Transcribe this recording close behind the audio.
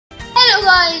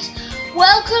guys,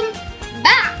 welcome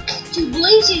back to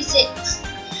Bloons 6.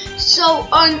 So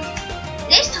on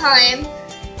this time,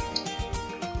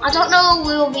 I don't know if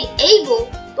we'll be able,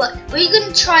 but we're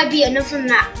gonna try beat another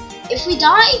map. If we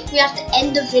die, we have to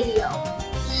end the video.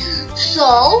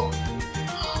 So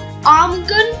I'm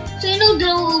gonna,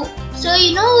 so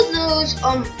you know those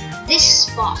this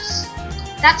boss.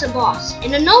 That's a boss,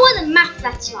 and I know other map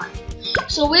that's not.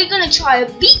 So we're gonna try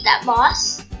to beat that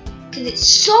boss because it's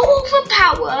so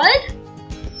overpowered.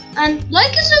 And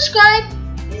like and subscribe.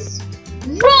 Let's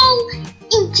roll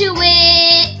into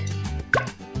it.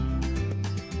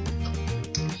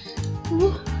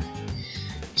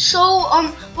 So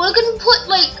we're gonna put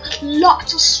like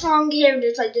lots of strong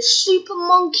characters like the super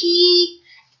monkey.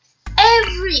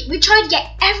 We try to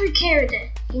get every character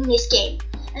in this game.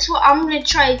 That's what I'm gonna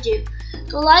try to do.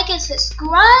 So like and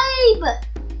subscribe.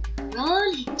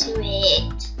 Roll into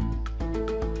it.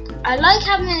 I like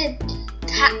having a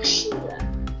attack shooter.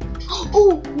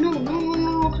 Oh no!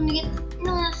 Can I get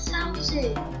that's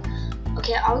 1,000?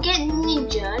 Okay, I'll get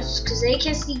ninjas because they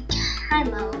can see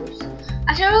camos.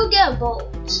 I can also get a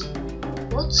bolt.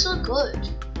 Bolts are good.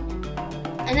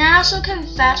 And I also can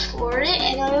fast forward it,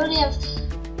 and I already have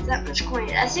that much coin.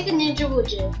 I think a ninja will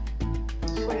do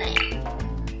for now.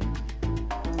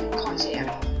 Can't see it.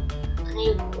 I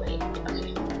need to wait.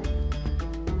 Okay.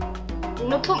 I'm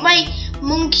gonna put my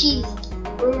monkey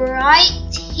right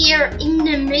here in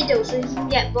the middle so you can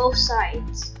get both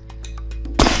sides.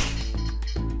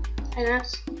 And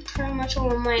that's pretty much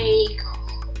all of my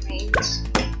coins.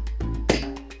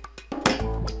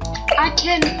 I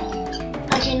can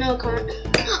no comment.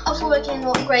 I thought I can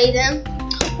upgrade them.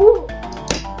 Ooh.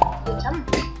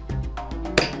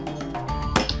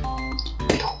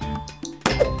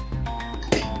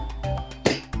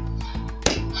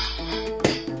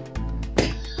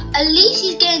 At least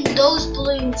he's getting those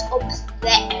balloons up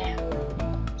there.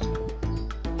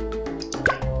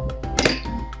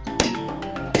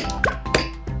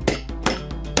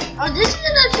 Oh, this is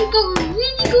actually going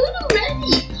really good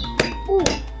already. Ooh.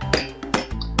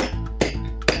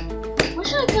 Where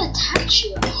should I put a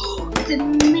tattoo? The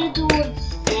middle of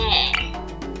there.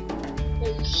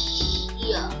 Like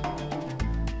here.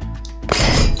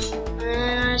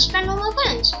 Spend all my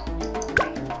coins.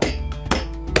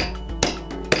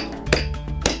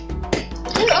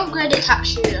 Upgrade attack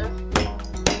shooter.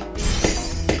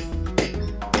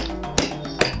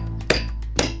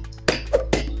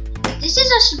 This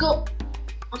is actually got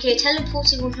okay,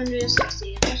 teleporting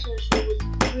 160. That's actually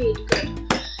really good.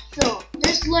 So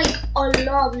there's like a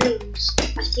lot of balloons.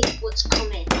 I think what's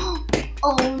coming.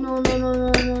 Oh no!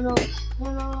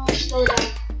 Slow down.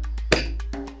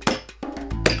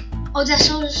 Oh, that's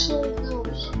so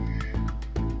close.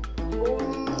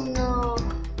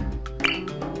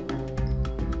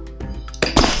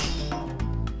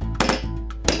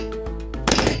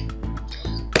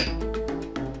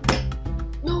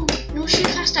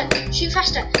 Shoot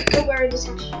faster! Don't worry this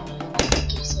time.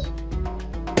 Guess it.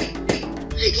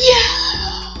 Yeah!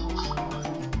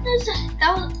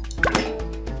 That was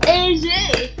easy.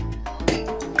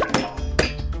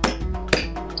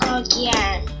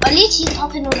 Again. At least he's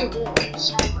popping all the balloons.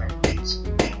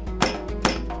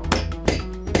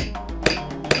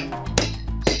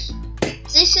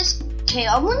 This is okay.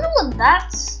 I wonder what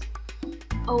that's.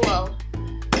 Oh well.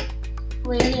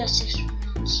 We only have 6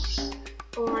 rounds.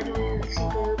 Oh, I don't even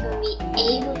think we're gonna be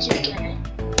able to get it.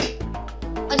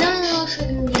 I don't know if we're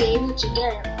gonna be able to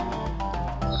get it.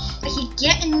 I could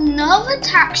get another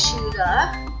attack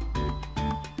shooter,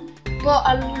 but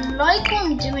I like what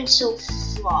I'm doing so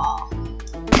far.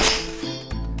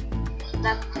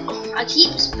 I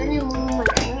keep spinning all my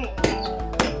coins.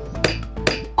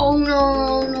 Oh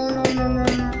no!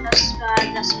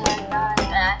 That's bad.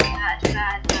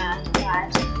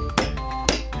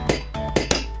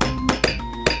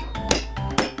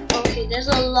 Okay, there's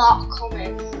a lot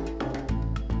coming.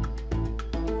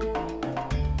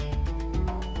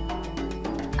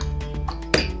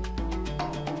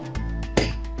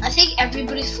 I think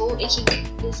everybody thought it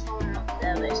is going up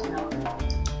there, but it's not.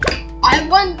 I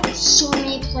won so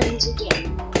many planes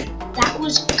again. That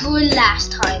was good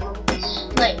last time,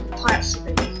 like part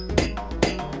 3.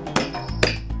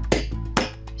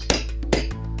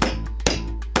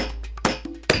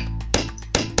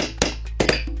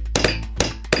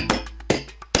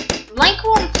 Like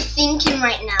what I'm thinking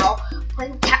right now,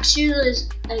 when attack shooter is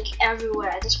like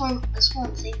everywhere. That's what I'm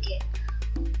thinking.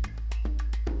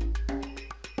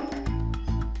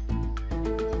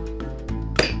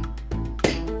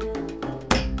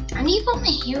 I need to put my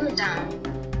hero down.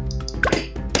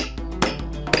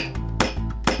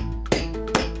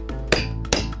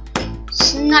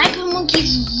 Sniper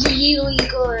Monkey's really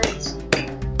good.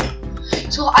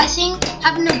 So I think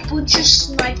having a bunch of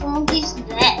Sniper Monkeys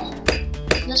there,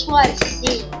 that's what I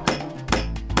think.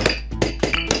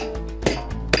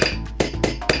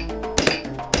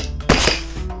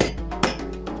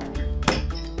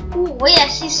 Ooh, wait, I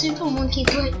see Super Monkey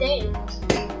right there.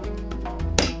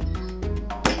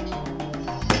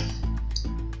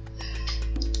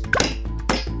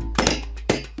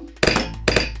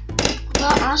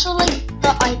 But I also like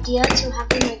the idea to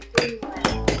having like green light.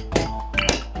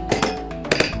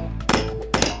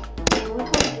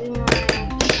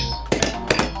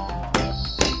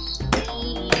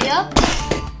 Yep.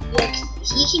 Yeah,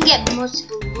 he can get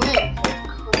multiple wins.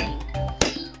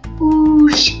 Ooh,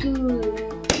 it's good.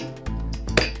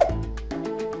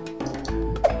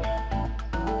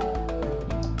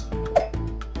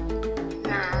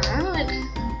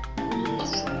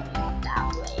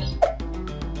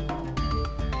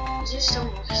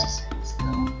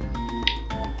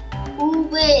 Oh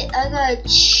wait, I gotta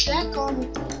check on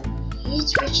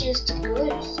which is the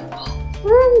good.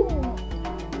 Ooh,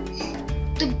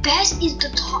 the best is the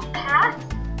top path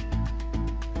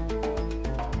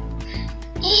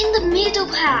and the middle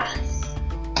path.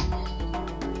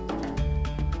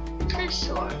 Pretty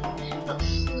sure, but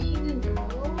flaming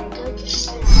blue, they'll just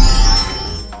say.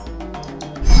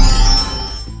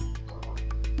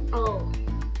 Oh.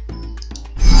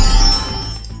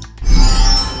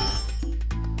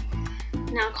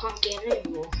 Now I can't get it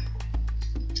anymore.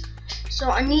 So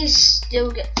I need to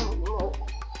still get some more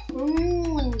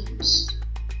coins.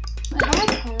 Wait, how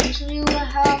many coins do I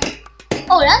have?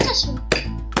 Oh, that's actually,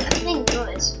 I think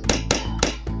good.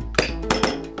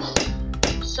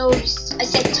 So I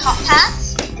said top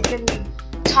pass, and then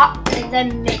top, and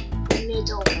then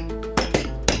middle.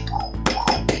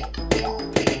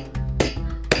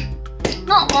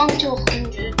 Not long to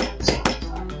 100.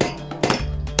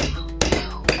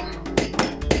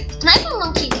 Sniper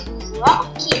Monkey is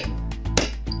rocking.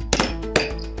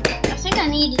 I think I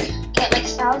need to get like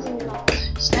 1,000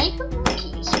 Sniper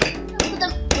Monkeys. Put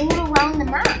them all around the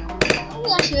map.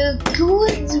 Oh, actually a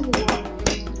good one.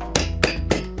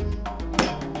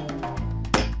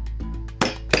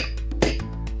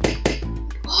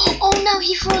 Oh, now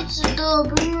he throws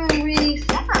the boomerang really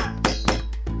fast.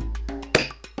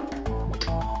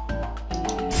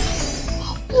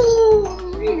 Oh,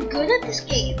 I'm really good at this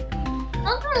game.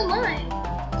 Not gonna lie.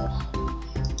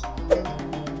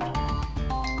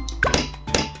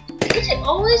 Is it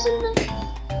always in the?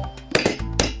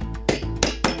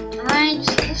 I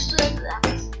just understood that.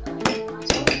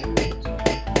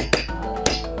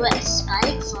 But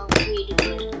spikes are really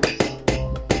good.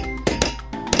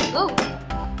 Oh,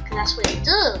 cause that's what it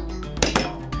does.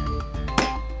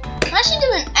 I'm actually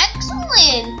doing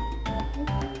excellent.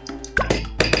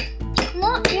 I'm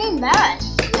not doing bad.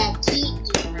 Yeah, keep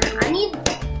doing that. I need to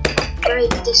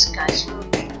upgrade this guy so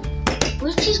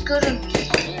which is good on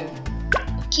him. I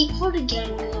keep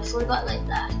forgetting because I forgot like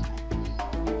that.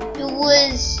 It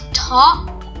was top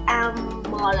and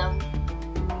bottom.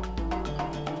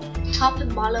 Top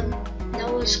and bottom.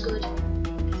 That was good.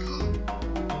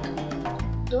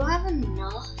 Do I have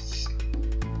enough?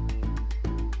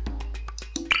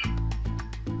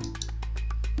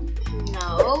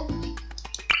 No.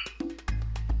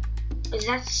 Is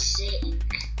that sick?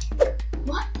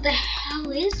 What the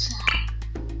hell is that?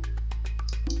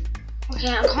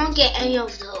 Okay, I can't get any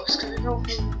of those because I don't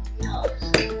have enough.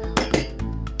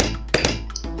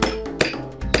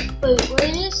 Wait, what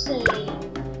did it say?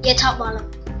 Yeah, top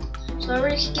bottom. So I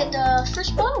already can get the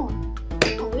first bottom one.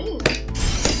 Oh, really?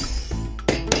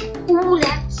 Ooh,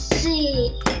 that's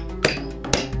sick.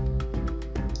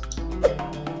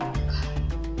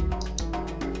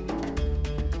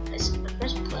 Let's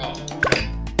play.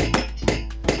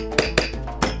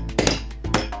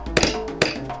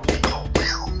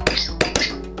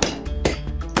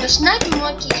 The Sniper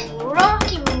Monkey is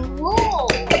rock and roll.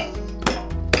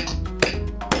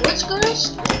 What's good at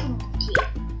Sniper Monkey?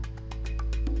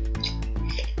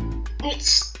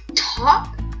 It's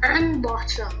top and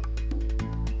bottom.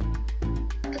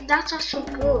 But that's also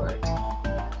good.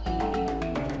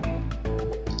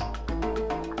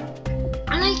 I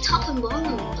like top and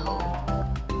bottom though.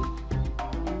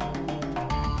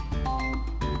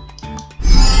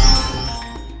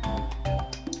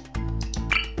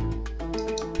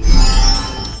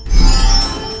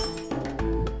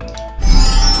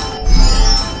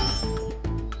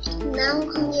 Now I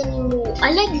can't get any more.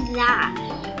 I like that.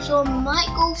 So I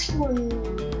might go for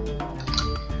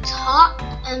top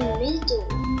and middle.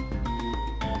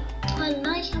 I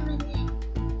like having it.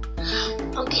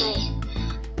 Okay.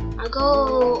 I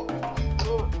go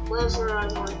wherever I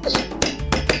want.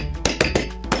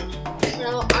 So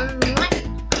I might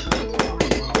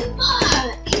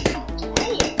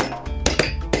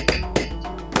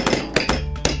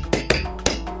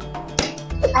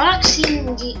I like seeing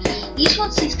these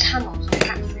ones see camels, and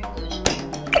that's very good.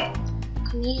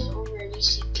 Can these already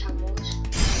see camels?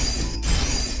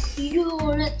 Yo,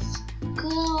 let's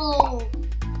go!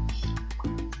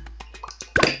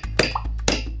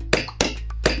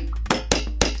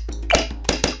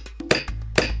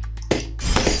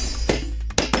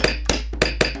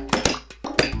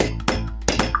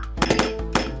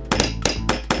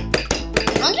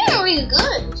 I'm doing really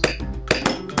good.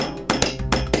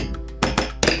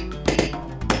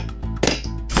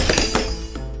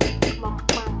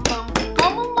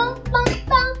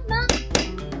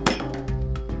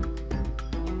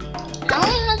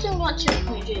 Not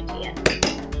 200 yet.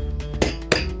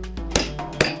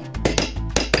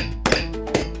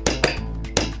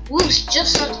 Whoops,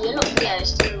 just like yellow. Yeah, it's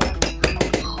still on.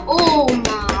 Oh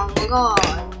my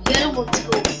god, yellow ones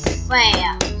go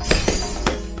fast.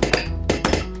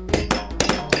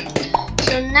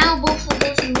 So now both of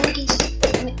those monkeys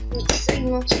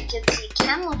monkeys can see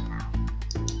camels now.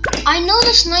 I know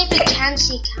the sniper can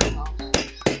see camels.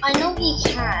 I know he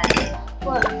can,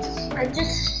 but I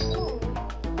just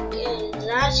think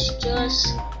that's just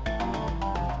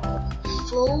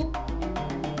flow.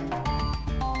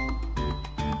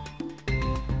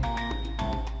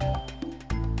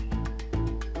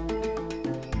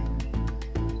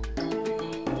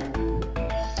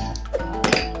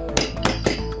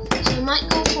 So I might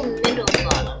go for middle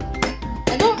bottom. I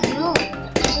don't know.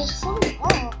 This is full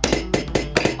off.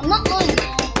 I'm not going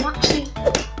there. I'm actually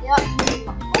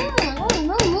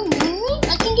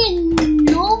I can get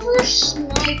Nova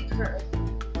Sniper.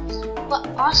 But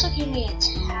also can get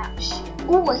attached.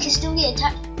 Oh, I can still get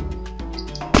attached.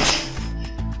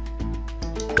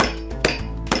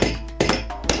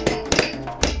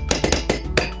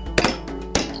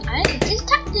 This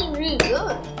tactic is really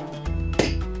good.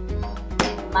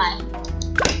 Bye.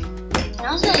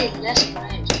 Now it's like less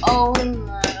range. Oh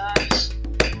my gosh.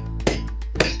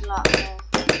 It's a lot more.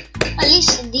 At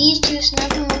least these two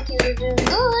sniper monkeys are doing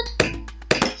good.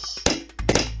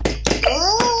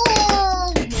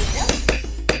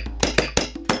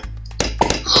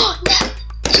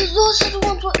 Those are the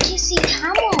ones what can see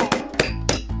camel.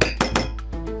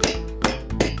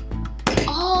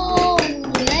 Oh,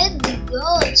 let's go.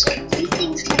 So these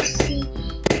things can see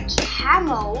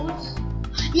camels.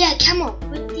 Yeah, camel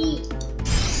with these.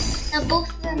 Now both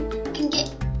of them can get.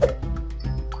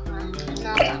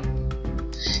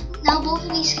 Now both of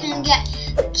these can get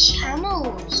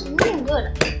camels. Good.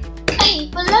 Hey,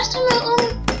 but last time I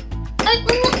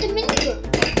unlocked the minigun.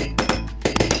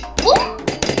 Oh.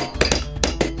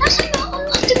 Last time I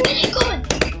unlocked the minigun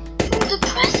from the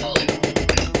present.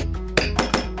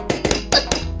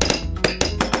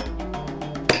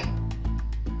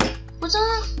 Was I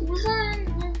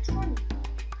in 20?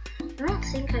 I don't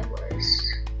think I was.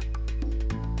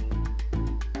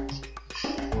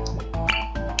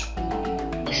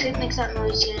 If it makes that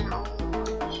noise again, I'll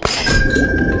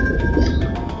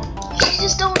you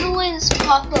just don't know when it's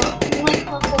pop up. It might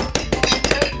pop up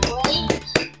straight away,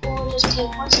 or just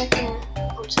take 1 second.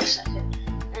 2 seconds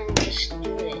and just do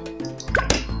it.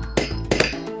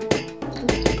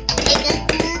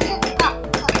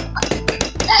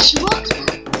 That she works.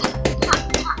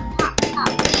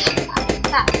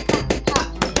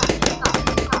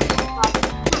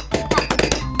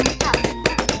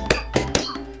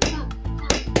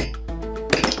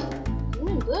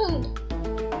 Good.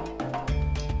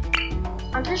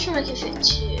 I'm pretty sure I can fit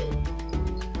 2.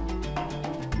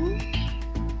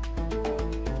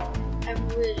 I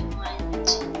really want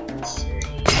 3.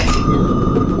 I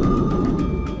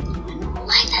don't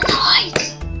like that noise.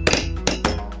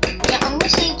 Yeah, I'm gonna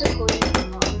save the code.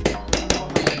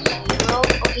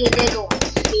 Okay, there go.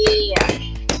 Yeah.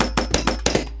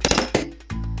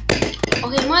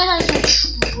 Okay, my life's in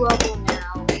trouble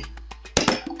now.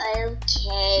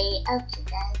 Okay.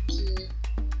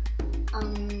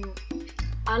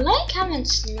 I like having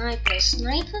snipers.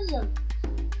 Snipers are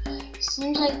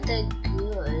seems like they're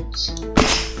good. So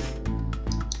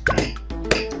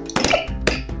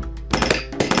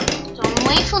I'm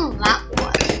away from that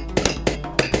one.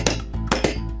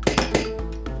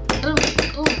 Boom,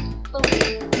 boom, boom.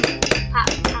 Pop,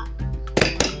 pop.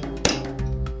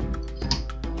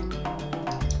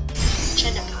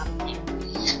 Cheddar pop.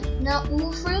 Now,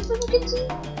 all 3 of them can see.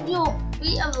 Yo, we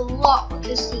have a lot we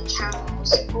can see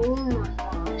camels. Oh my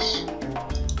gosh.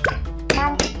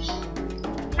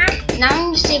 Now I'm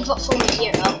gonna save up for my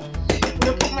hero. I'm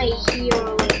gonna put my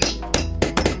hero like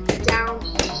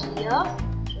here,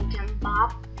 so we can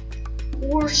bob,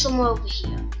 or somewhere over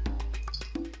here.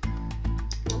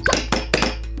 Okay.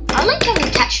 I like how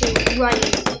it's actually running.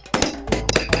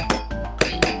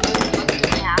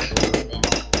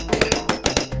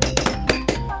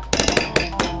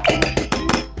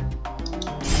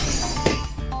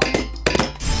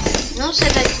 No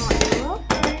said I can't do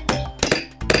it.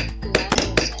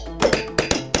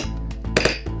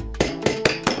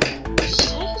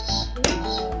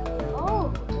 Oh,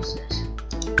 what is this?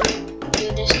 Do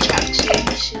this track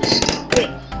shoes. Wait,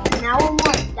 now I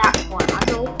want that one. I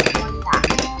don't want that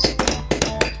one.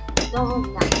 Don't want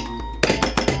that one.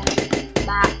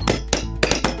 Back.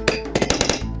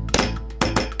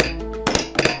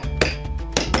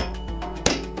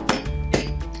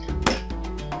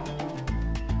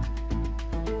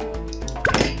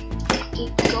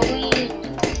 Keep going.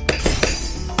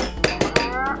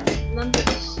 Remember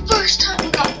the first time we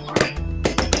got that?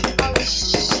 I was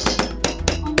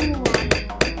remember?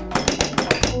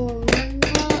 Oh,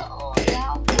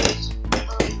 that was a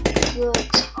good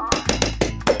time.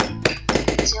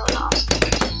 Till last.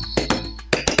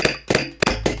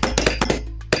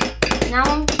 Now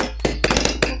I'm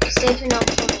saving up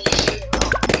for my hero.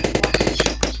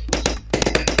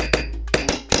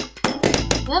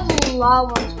 We have a lot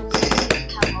of ones with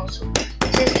camels.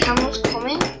 It says camels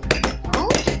coming. No?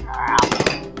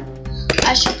 I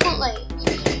should put like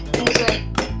these like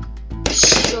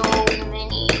so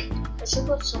many. I should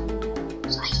put some.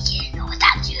 So I didn't know what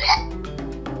that did.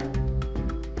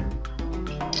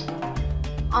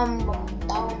 I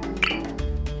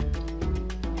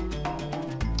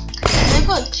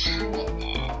put a cannon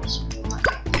there.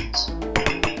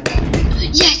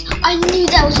 Yes, I knew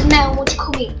that was now what's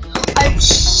coming. I'm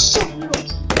so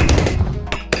lucky.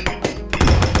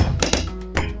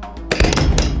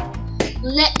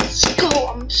 Let's go.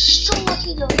 I'm so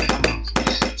lucky those camels.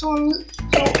 So on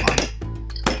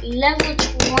level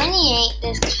 28,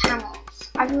 there's camels.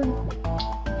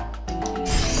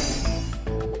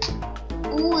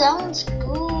 Ooh, that one's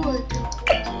good.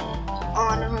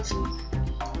 Oh, that one's good.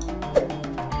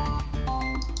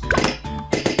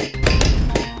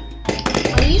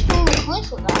 I used all the coins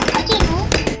for that. I didn't know.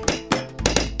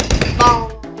 Wow.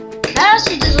 That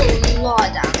actually does a lot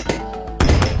of damage.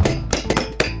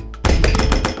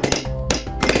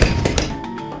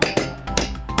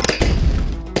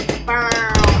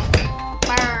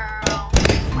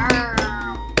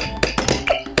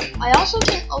 I also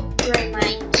can upgrade my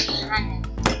cannon.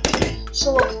 So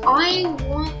if I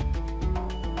want,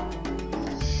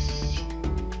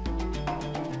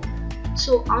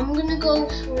 so I'm gonna go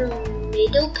for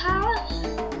middle path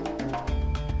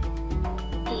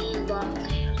and bottom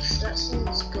path. That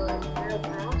seems good. Middle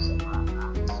path and bottom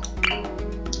path.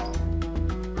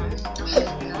 I don't have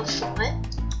enough for it.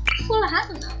 I thought I had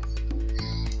enough.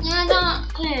 Yeah, I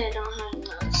don't have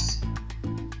enough.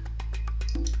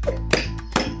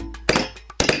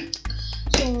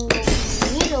 So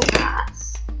middle path.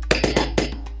 Yeah,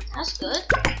 that's good.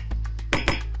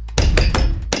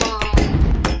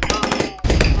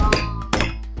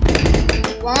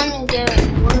 One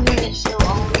minute so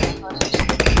only because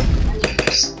I need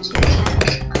these 2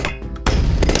 cans.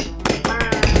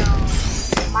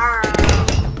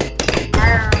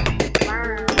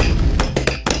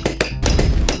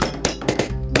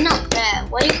 Not bad.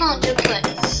 Why you can't just put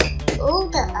oh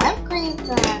the upgrade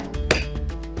then?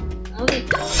 Okay.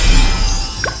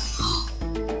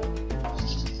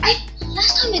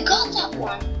 Last time I got that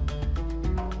one.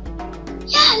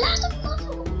 Yeah, last time I got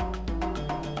that one.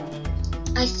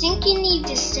 I think you need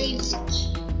to save the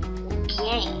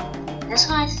game. That's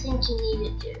what I think you need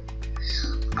to do.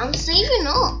 I'm saving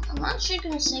up. I'm actually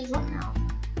gonna save up now.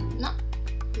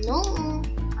 No.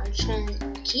 I'm just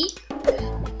gonna keep.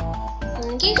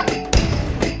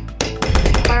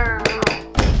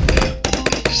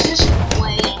 Just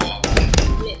waiting.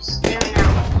 Yes, there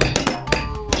now.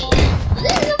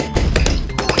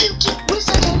 Okay. What's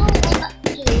that? I don't know what that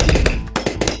is.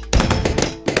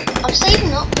 I'm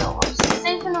saving up though.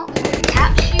 Saving up for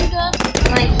Cat Shooter,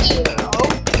 my hero,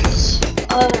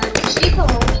 Super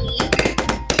Monkey,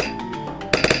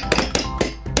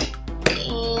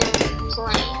 and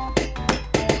Plane.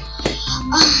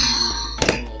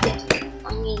 I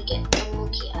need to get the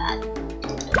monkey at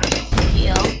the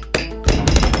video.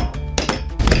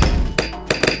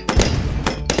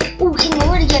 Oh, can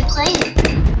already get Plane,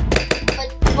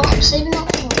 but I'm saving up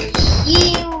for my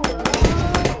hero.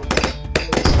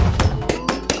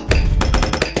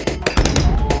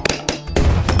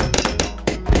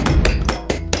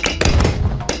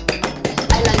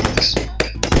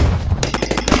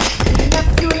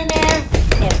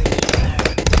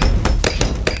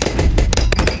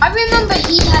 I remember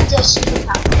he had the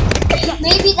superpower.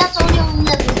 Maybe that's only on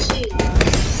level 2.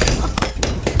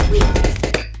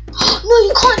 No,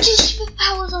 you can't do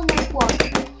superpowers on level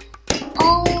 1.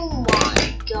 Oh my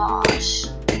gosh.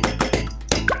 You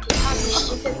can't do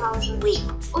superpowers on level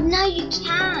 1. Oh, now you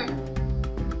can.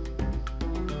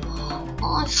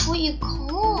 Oh, I thought you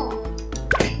can't.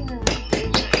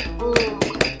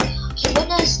 Okay, what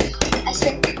does I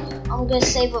said? I'm gonna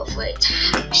save up for a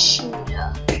attack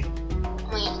shooter.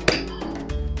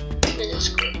 Let's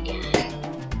go again.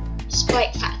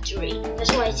 Spike Factory.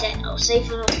 That's what I said. I'll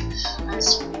save it up on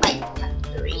Spike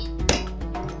Factory.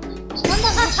 It's not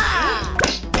that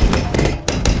much.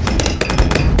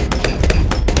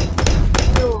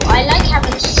 Oh, I like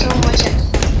having so much that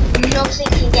nothing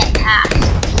can get past.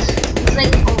 It's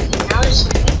like, okay, now it's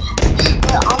gonna get past.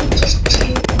 But I'm just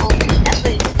too OP. That's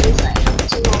what it feels like. I'm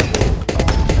too OP.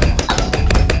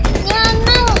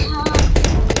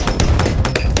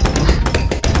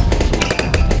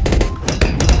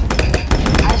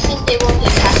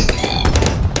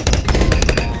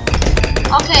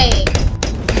 Okay,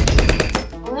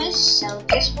 I'm gonna sell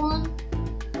this one.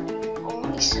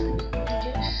 Only 700.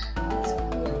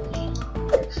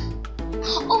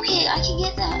 Okay, I can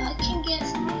get that. I can get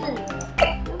something.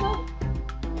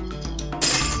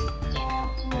 Yeah, I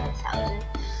can get 1,000.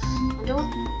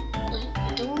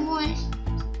 I don't want.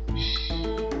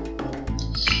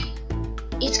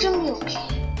 It's gonna be okay.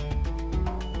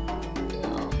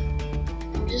 No,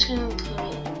 I'm just gonna put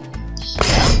it here.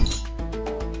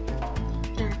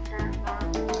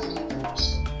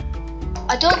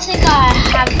 I don't think I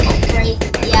have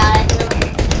upgraded. Yeah, I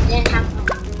didn't have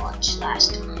much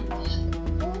last time.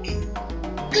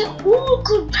 They're all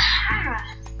good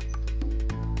paths.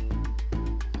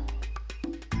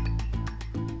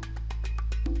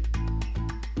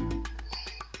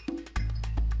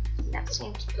 That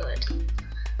seems good.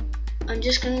 I'm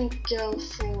just gonna go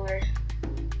for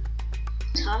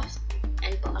top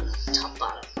and bottom. Top,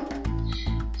 bottom.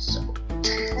 So.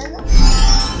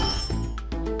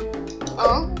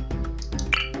 Oh.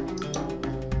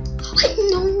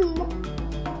 No.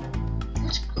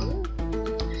 That's good.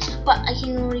 But I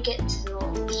can only get to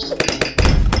those.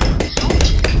 How much?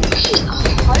 Wait,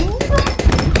 100?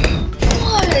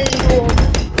 What?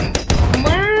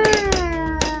 Man.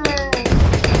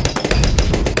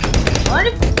 I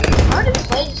already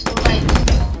played this for like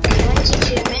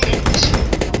 22 minutes.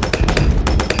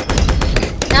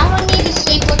 Now I need to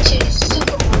save up to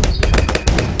Super Monkey.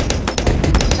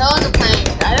 So the plane.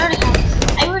 I already can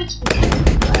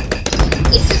but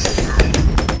it doesn't matter.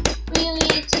 Really,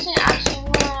 it doesn't actually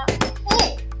matter. Hey!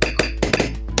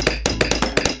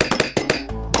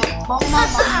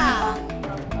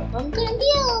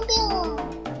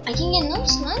 I can get no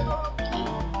sniper.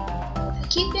 I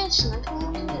keep getting sniper.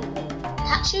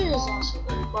 That shooter is also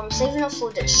good, but I'm saving up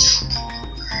for this.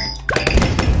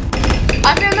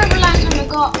 I remember last time I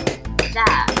got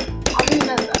that. I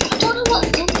remember. I don't know what to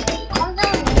do. Calm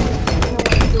down.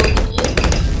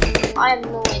 I have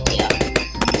no idea.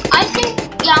 I think,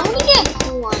 yeah, I'm gonna get a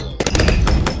cool one.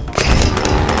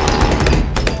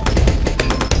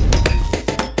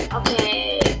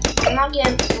 Okay, I'm not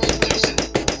getting plane just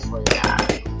for that.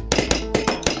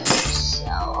 So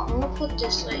I'm gonna put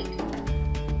this like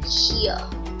here.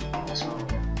 That's what I'm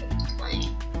gonna put the plane.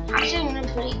 Actually, I'm gonna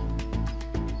put it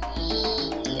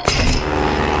here.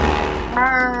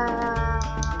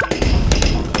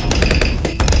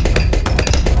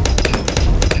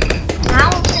 Now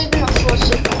I'm saving up for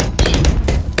Super Monkey.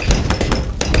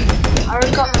 I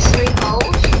already got my 3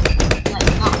 goals. Like,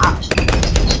 not actually.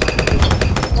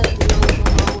 Like, normal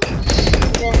goals.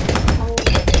 Then I'm gonna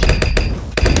get it.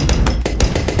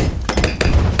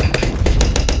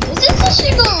 This is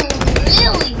actually going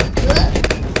really good.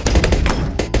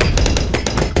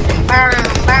 Burn,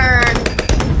 burn.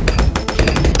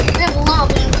 We have a lot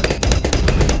of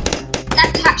that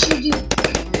tattoo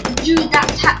dude, that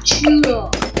tattoo.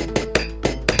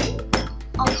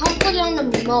 I can't put it on the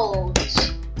molds.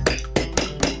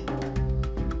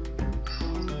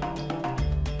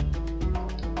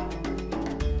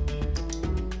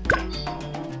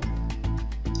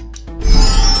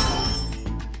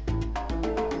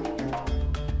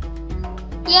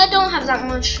 Yeah, I don't have that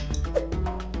much.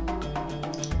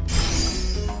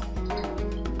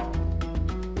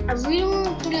 I really want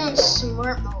to put it on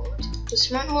smart mode. The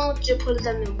smart mode just put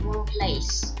them in one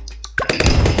place.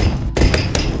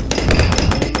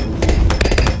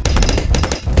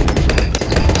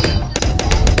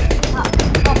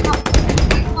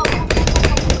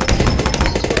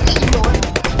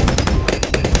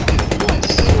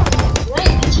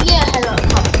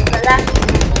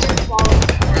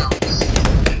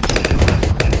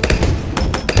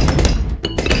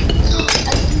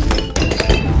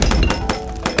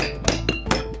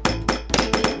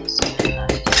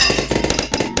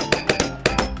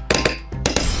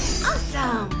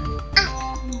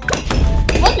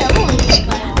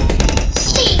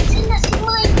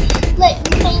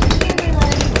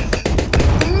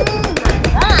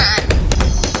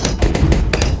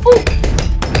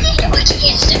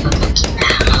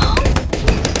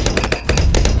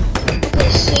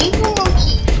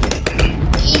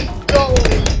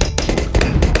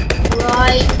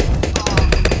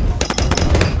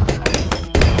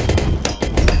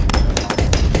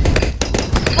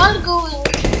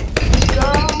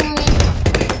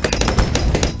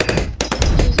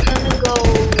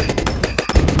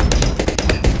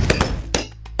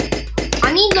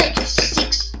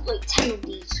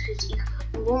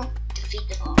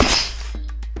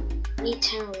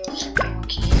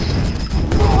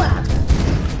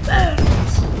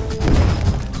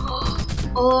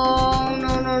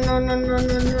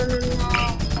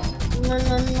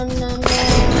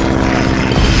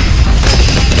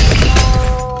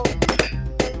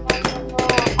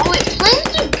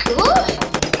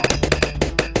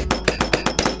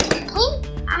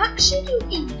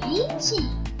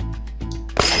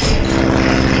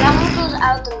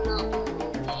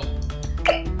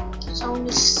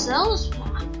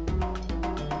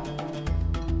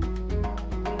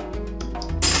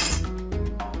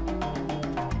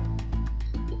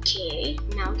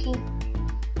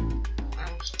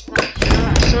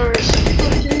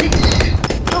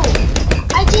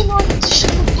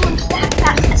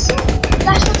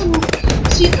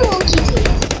 super monkey taste.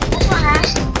 That's what I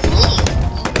asked me.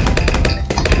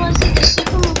 I want to see the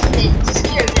super monkey taste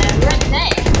here, there, right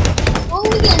there. Oh,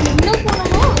 we get no one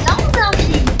at all. That was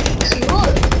actually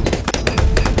good.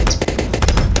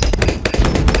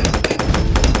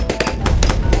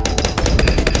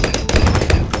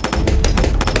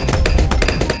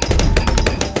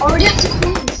 Already have to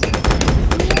close.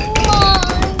 Oh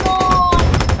my god.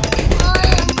 I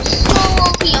am so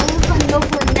OP. I'm gonna put no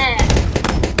one in there.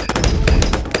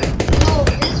 Yo,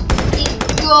 this is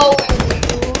going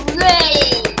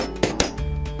great.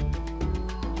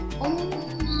 Oh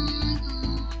my god.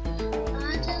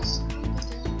 I just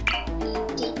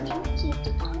did you see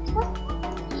the password?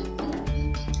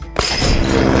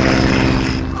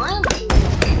 I'm doing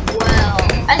well.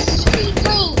 I speak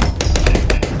clean.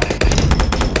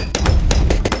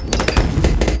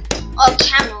 Oh,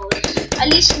 camels. At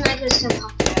least snipers can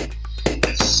pop them.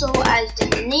 So as the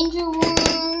ninja ones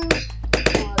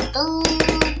are done,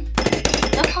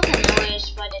 they're popping noise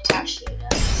by the attack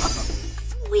shooter.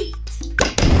 Wait.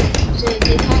 So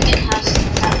they can't get past the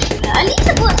attack shooter. At least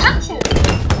I got attack shooter.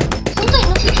 Sounds like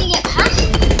nothing can get past it.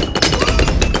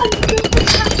 I'm good with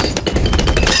attack shooter.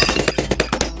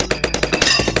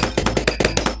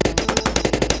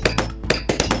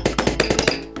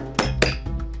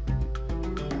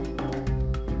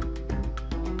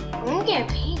 I'm gonna get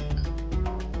pink.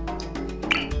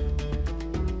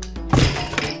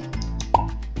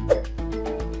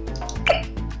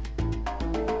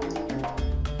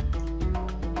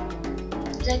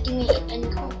 Does that give me any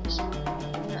coins? No.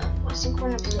 I think we're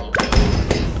gonna play.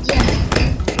 Yeah.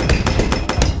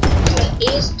 So it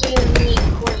is giving me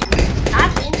coins. I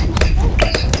have infinite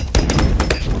coins.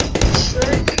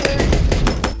 Sure.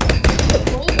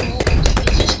 Wait a minute.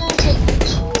 It's just gonna take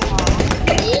too long.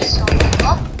 This on the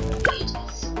upgrade.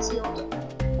 See all the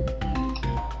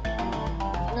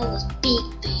those big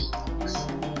things.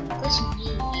 This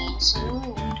means so I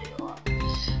don't know what they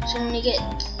are. So I'm gonna get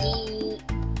the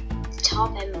top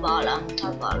and bottom.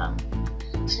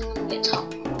 So I'm gonna get top.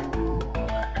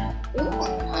 Ooh,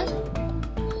 nice.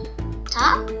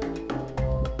 Top?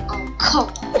 Oh, come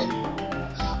on.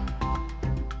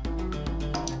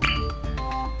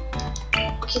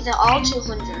 Okay, they're all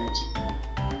 200.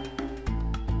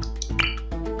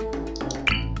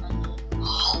 Oh,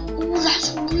 that's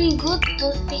really good.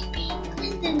 Those big things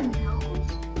in the nose.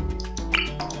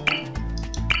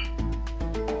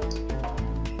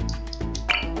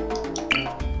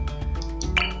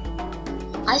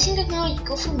 I think I can already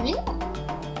go for minimum.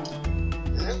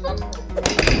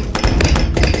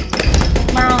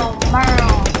 Bow.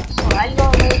 So I go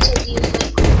wait till these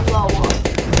like lower.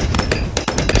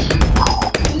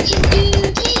 You can do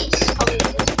this. Okay,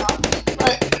 this one.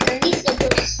 But at least I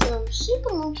put some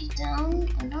super monkeys down.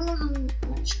 I don't know how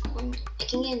much coin I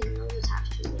can get another attack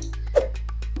shooter.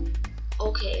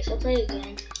 Okay, if I play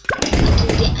again, I can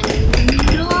get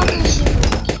another super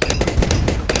monkey.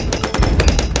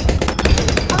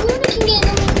 I really can get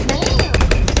another bam.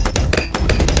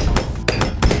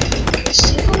 The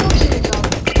super monkeys are good.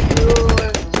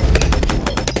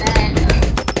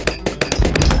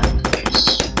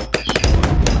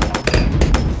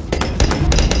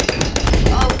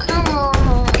 Oh, come on.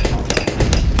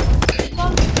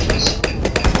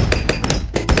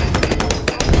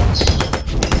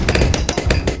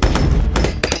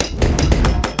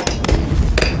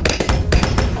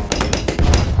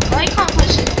 I can't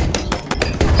push it.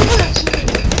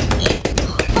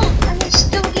 Oh, and it's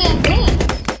still getting big.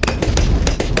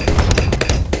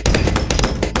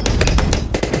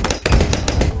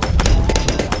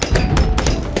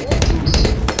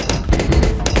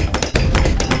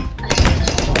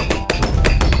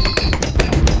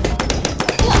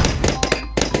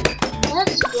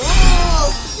 Let's go!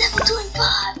 Level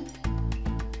 25!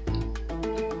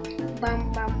 Bam,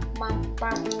 bam, bam,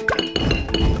 bam.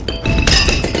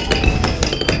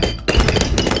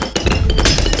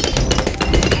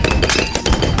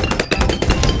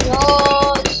 Yo,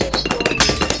 this is going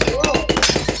good.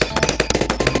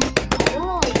 I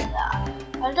don't like that.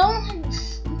 I don't have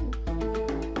food.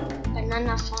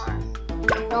 Banana farm.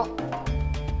 No.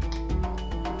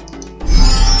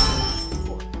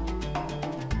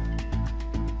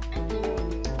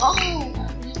 Oh!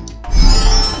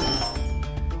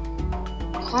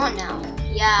 Can't now.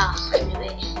 Yeah, I knew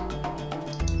it.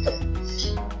 So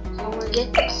I'm gonna get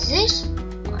this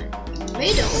one,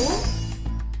 middle,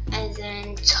 and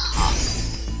then top.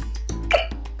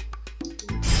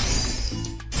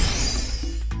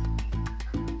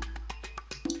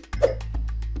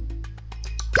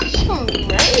 This is going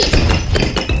great.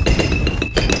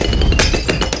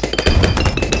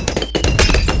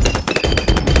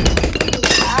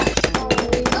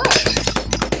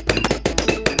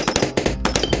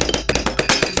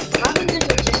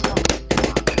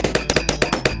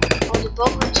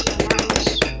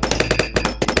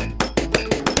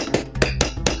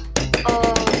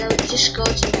 just go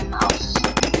to the mouse.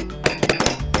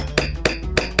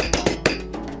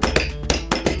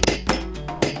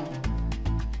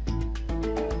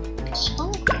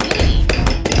 So great.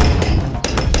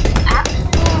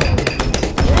 Absolutely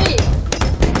great.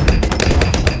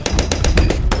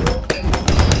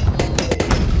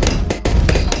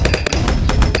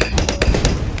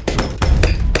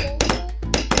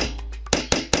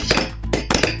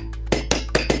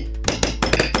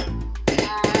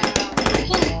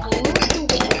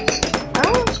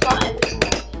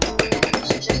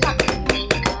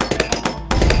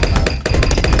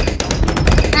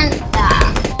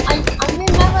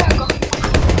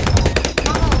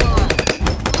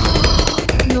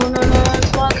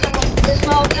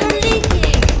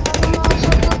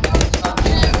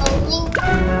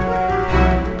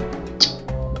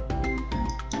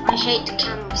 I hate the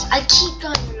cameras. I keep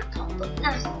going on the top, but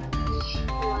now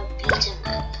I beat him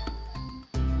up.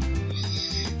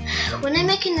 When I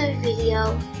make another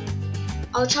video,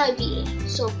 I'll try beating him.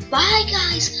 So bye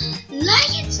guys,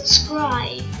 like and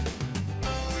subscribe.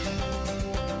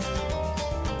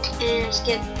 And let's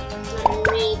get the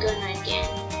ray gun again.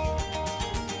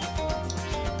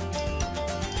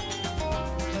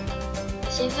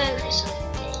 See if I get something.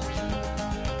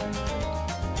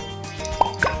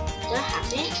 Do I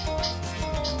have it?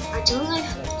 I don't know if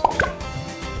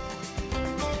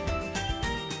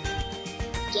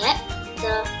get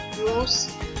the most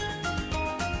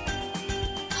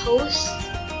post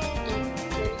and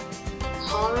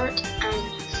hard and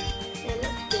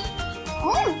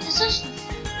oh, that's actually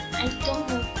I don't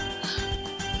know.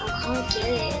 I can't get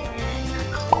it.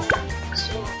 I can't.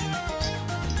 So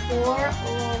 4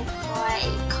 or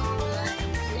 5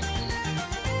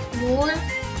 more.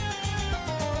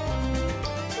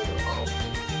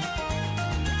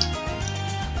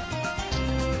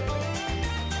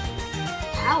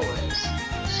 Powers.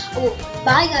 Oh,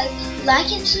 bye guys.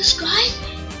 Like and subscribe.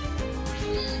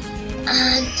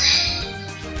 And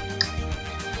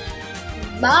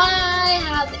bye.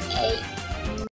 Have a